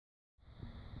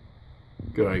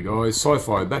G'day guys,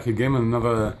 Sci-Fi back again with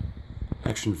another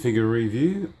action figure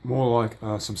review, more like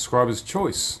subscriber's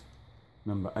choice,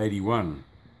 number 81.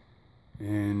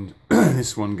 And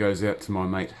this one goes out to my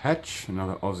mate Hatch,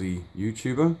 another Aussie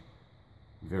YouTuber,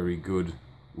 very good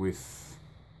with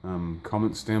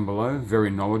comments down below, very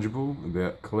knowledgeable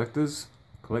about collections,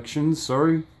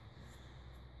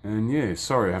 and yeah,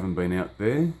 sorry I haven't been out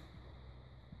there.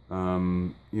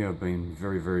 Yeah, I've been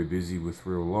very busy with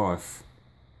real life.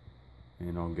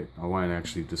 And I won't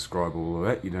actually describe all of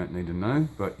that, you don't need to know,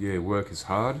 but yeah, work is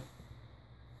hard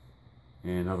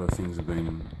and other things have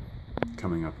been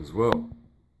coming up as well,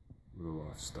 real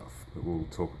life stuff, but we'll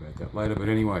talk about that later. But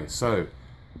anyway, so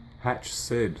Hatch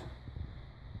said,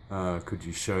 could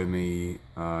you show me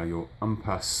your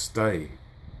Umpah Stay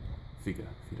figure?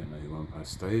 If you don't know who Umpah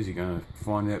Stay is, you're going to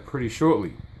find out pretty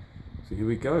shortly. So here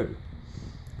we go.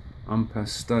 Umpah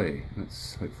Stay.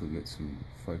 Let's hopefully get some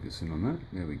focus in on that.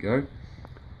 There we go.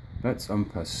 That's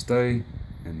Umpah Stay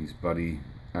and his buddy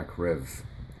Akrev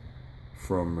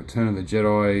from Return of the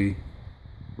Jedi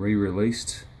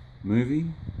re-released movie.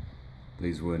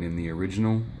 These weren't in the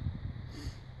original.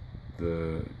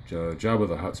 The Jabba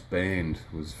the Hutt's band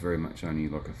was very much only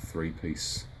like a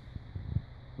three-piece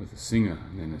with a singer,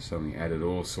 and then they suddenly added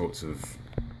all sorts of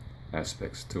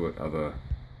aspects to it, other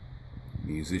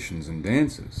musicians and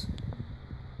dancers.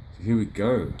 So here we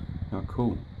go. How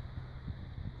cool.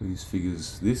 These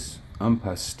figures, this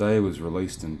Umpah Stay was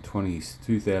released in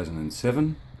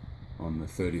 2007 on the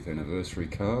 30th anniversary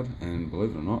card, and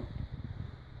believe it or not,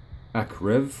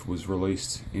 Akrev was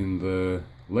released in the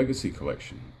Legacy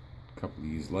collection a couple of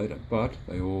years later, but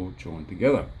they all joined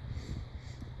together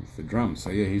with the drums. So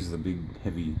yeah, he's the big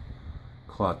heavy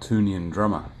Klartoonian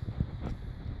drummer.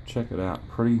 Check it out,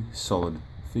 pretty solid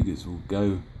figures. Will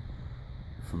go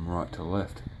from right to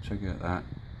left. Check out that.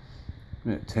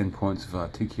 About 10 points of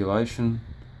articulation,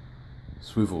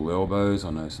 swivel elbows. I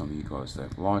know some of you guys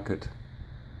don't like it,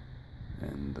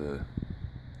 and the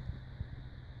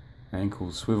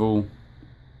ankle swivel,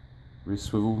 wrist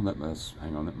swivel. That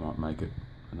might make it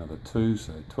another 2,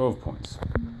 so 12 points.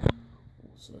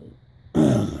 Also,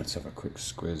 let's have a quick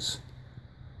squiz.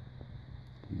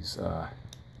 His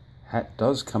hat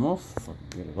does come off, if I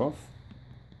can get it off.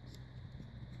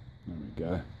 There we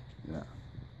go. Yeah.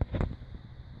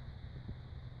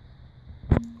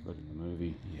 But in the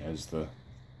movie, he has this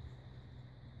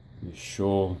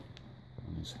shawl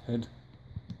on his head.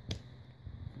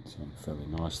 It's on fairly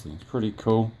nicely. It's pretty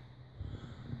cool.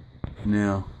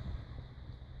 Now,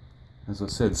 as I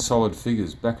said, solid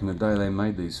figures. Back in the day, they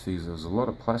made these figures. There was a lot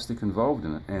of plastic involved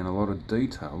in it and a lot of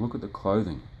detail. Look at the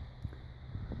clothing,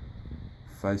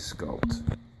 face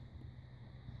sculpt,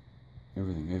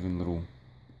 everything, even little.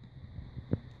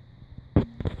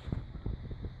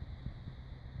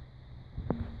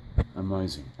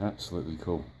 Amazing, absolutely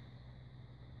cool.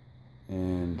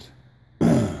 And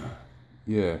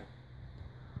yeah,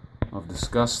 I've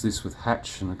discussed this with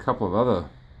Hatch and a couple of other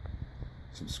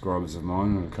subscribers of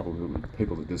mine, and a couple of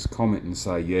people that just comment and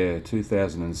say, yeah,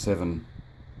 2007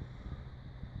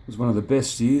 was one of the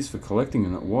best years for collecting,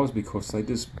 and it was because they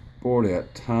just brought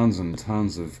out tons and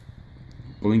tons of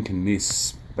blink and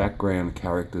miss background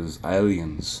characters,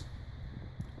 aliens,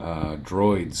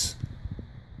 droids.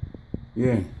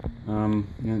 Yeah, you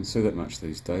don't see that much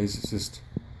these days. It's just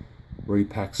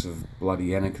repacks of bloody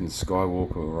Anakin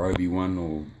Skywalker or Obi-Wan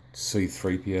or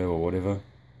C-3PO or whatever.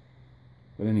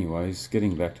 But anyways,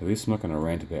 getting back to this, I'm not going to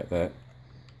rant about that.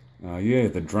 Yeah,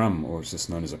 the drum, or it's just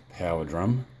known as a power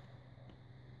drum.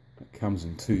 It comes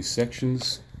in 2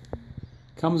 sections.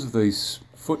 Comes with these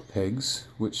foot pegs,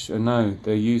 which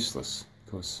they're useless,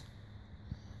 because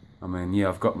I mean, yeah,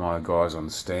 I've got my guys on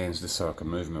stands just so I can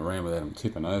move them around without them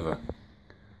tipping over.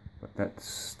 But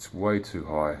it's way too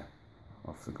high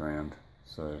off the ground.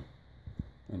 So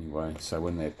anyway, so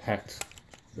when they're packed,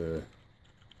 those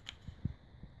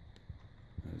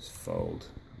fold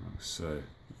like so.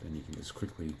 Then you can just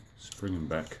quickly spring them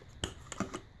back.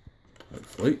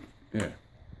 Hopefully, yeah.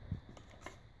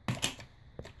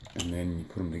 And then you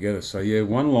put them together. So yeah,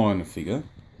 one line of figure.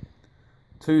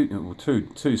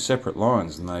 Two separate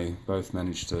lines, and they both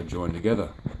managed to join together,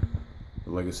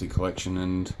 the Legacy collection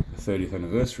and the 30th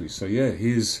anniversary. So yeah,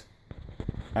 here's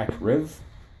Akrev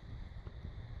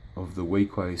of the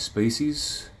Weequay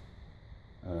species.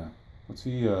 What's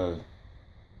he?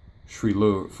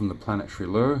 Shrilur, from the planet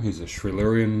Shrilur. He's a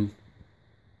Shrilurian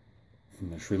from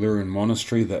the Shrilurian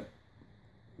monastery that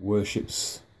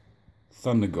worships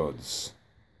thunder gods.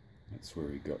 That's where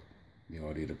he got the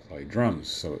idea to play drums,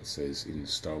 so it says in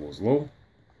Star Wars lore.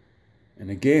 And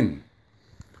again,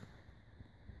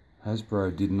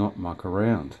 Hasbro did not muck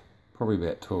around. probably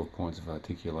about 12 points of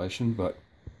articulation, but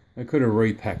they could have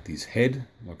repacked his head,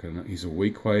 like he's a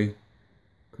Weequay.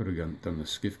 Could have done the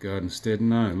skiff guard instead.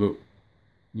 No, look,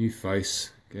 new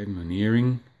face, gave him an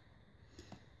earring,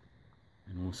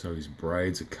 and also his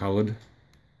braids are coloured.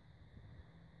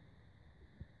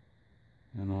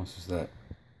 How nice is that?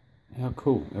 How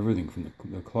cool, everything from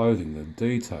the clothing, the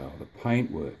detail, the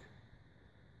paintwork.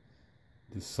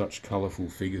 Just such colourful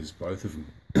figures, both of them.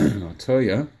 And I tell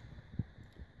you,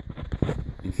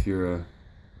 if you're a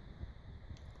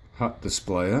hut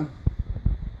displayer,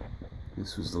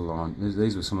 this was the line.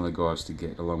 These were some of the guys to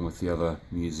get, along with the other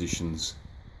musicians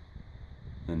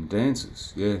and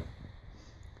dancers. Yeah.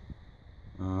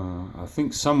 I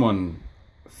think someone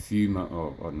a few months,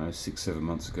 I don't know, 6-7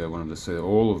 months ago wanted to see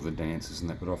all of the dancers and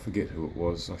that, but I forget who it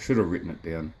was. I should have written it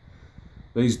down.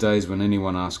 These days, when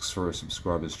anyone asks for a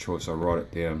subscriber's choice, I write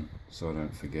it down so I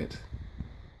don't forget.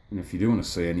 And if you do want to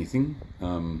see anything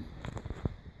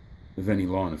of any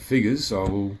line of figures, I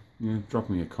will drop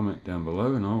me a comment down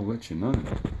below and I'll let you know.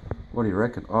 What do you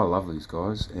reckon? I love these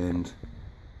guys, and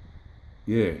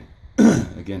yeah,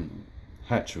 again,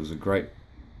 Hatch was a great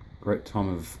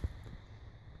time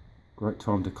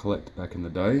to collect back in the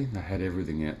day. They had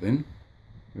everything out then,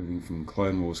 everything from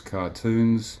Clone Wars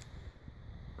cartoons,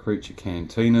 creature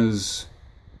cantinas,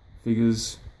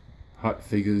 figures, hut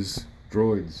figures,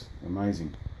 droids,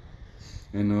 amazing.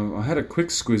 And I had a quick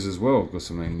squiz as well,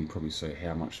 because I mean, you probably say,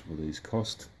 how much will these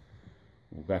cost?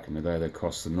 Well, back in the day, they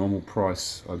cost the normal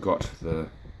price. I got the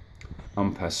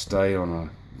Unpaste on a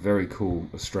very cool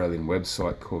Australian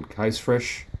website called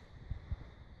CaseFresh.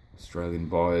 Australian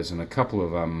buyers and a couple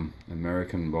of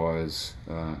American buyers,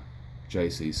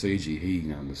 JCCG,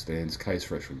 he understands.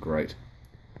 CaseFresh were great.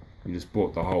 You just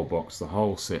bought the whole box, the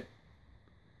whole set,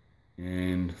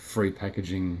 and free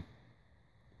packaging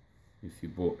if you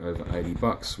bought over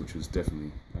 $80, which was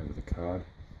definitely over the card,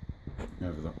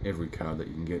 over every card that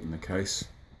you can get in the case.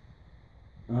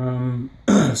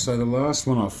 So the last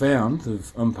one I found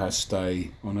of Unpaste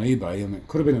on eBay, and it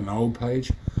could have been an old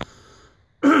page.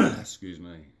 Excuse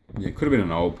me. Yeah, it could have been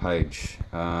an old page,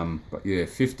 but yeah,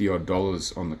 $50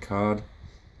 odd on the card.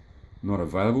 Not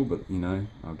available, but you know,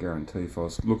 I'll guarantee if I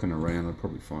was looking around, I'd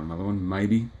probably find another one,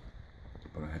 maybe,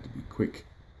 but I had to be quick.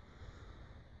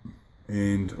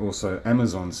 And also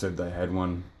Amazon said they had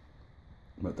one,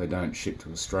 but they don't ship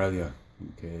to Australia. Who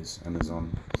cares?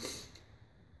 Amazon.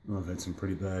 I've had some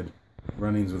pretty bad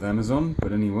run-ins with Amazon,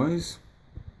 but anyways,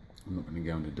 I'm not going to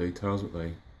go into details, but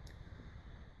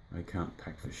they can't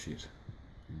pack for shit.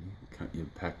 Your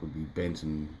pack would be bent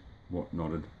and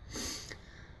whatnotted.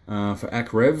 For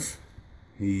Akrev,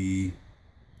 he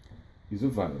is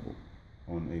available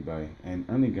on eBay and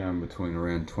only going between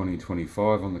around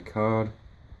 $20-25 on the card,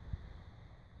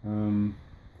 from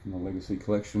the Legacy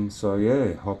collection. So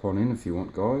yeah, hop on in if you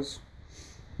want, guys.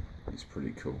 It's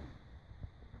pretty cool.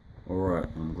 Alright,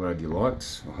 I'm glad you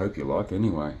liked. I hope you like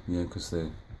anyway, yeah, because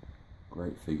they're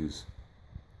great figures.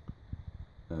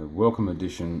 A welcome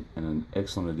addition and an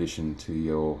excellent addition to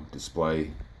your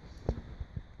display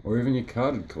or even your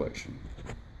carded collection.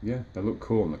 Yeah, they look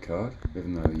cool on the card,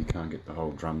 even though you can't get the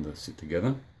whole drum to sit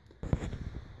together.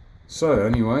 So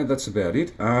anyway, that's about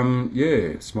it. Yeah,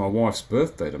 it's my wife's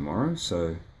birthday tomorrow,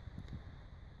 so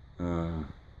I'll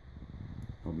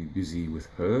be busy with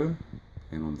her,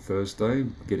 and on Thursday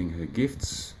getting her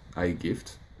gifts, a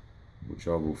gift, which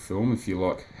I will film if you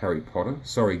like Harry Potter.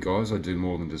 Sorry guys, I do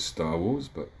more than just Star Wars,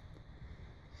 but,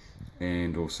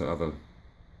 and also other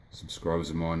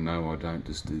subscribers of mine know I don't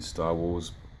just do Star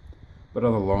Wars, but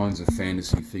other lines of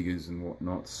fantasy figures and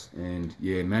whatnots. And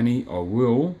yeah, Manny, I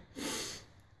will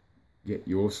get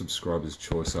your subscriber's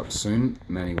choice up soon.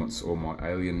 Manny wants all my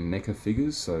alien NECA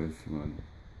figures, so if you want to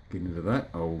get into that,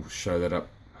 I'll show that up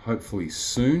hopefully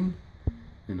soon,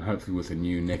 and hopefully with a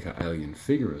new NECA alien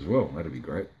figure as well. That'd be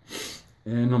great.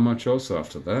 And not much else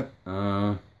after that.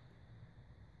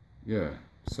 Yeah,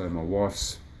 so my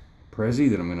wife's Prezi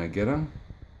that I'm going to get her,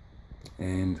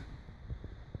 and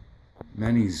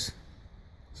Manny's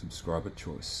subscriber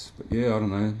choice. But yeah, I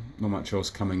don't know, not much else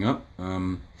coming up.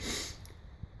 My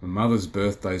mother's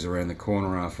birthday's around the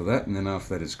corner after that, and then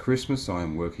after that is Christmas. I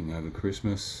am working over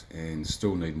Christmas and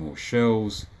still need more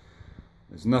shells.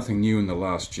 There's nothing new in the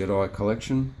Last Jedi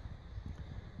collection.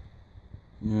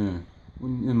 Yeah,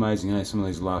 amazing, eh? Some of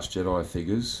these Last Jedi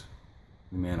figures,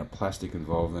 the amount of plastic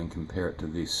involved, and compare it to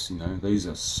this. You know, these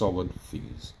are solid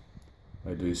figures.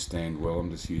 They do stand well.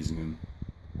 I'm just using them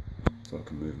so I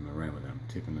can move them around without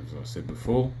tipping, as I said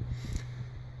before.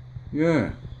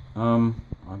 Yeah,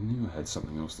 I knew I had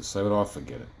something else to say, but I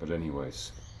forget it. But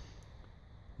anyways,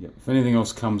 Yep. If anything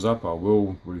else comes up, I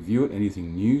will review it.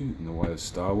 Anything new in the way of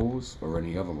Star Wars or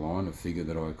any other line of figure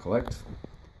that I collect.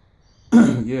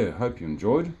 Yeah, hope you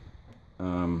enjoyed.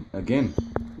 Again,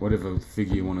 whatever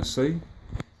figure you want to see,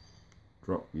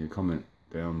 drop your comment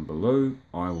down below.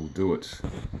 I will do it.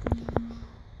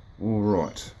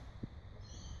 Alright.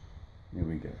 There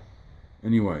we go.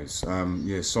 Anyways,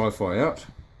 yeah, Sci-Fi out.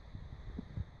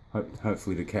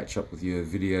 Hopefully to catch up with your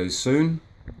videos soon.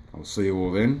 I'll see you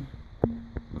all then.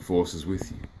 The Force is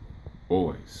with you.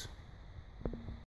 Always.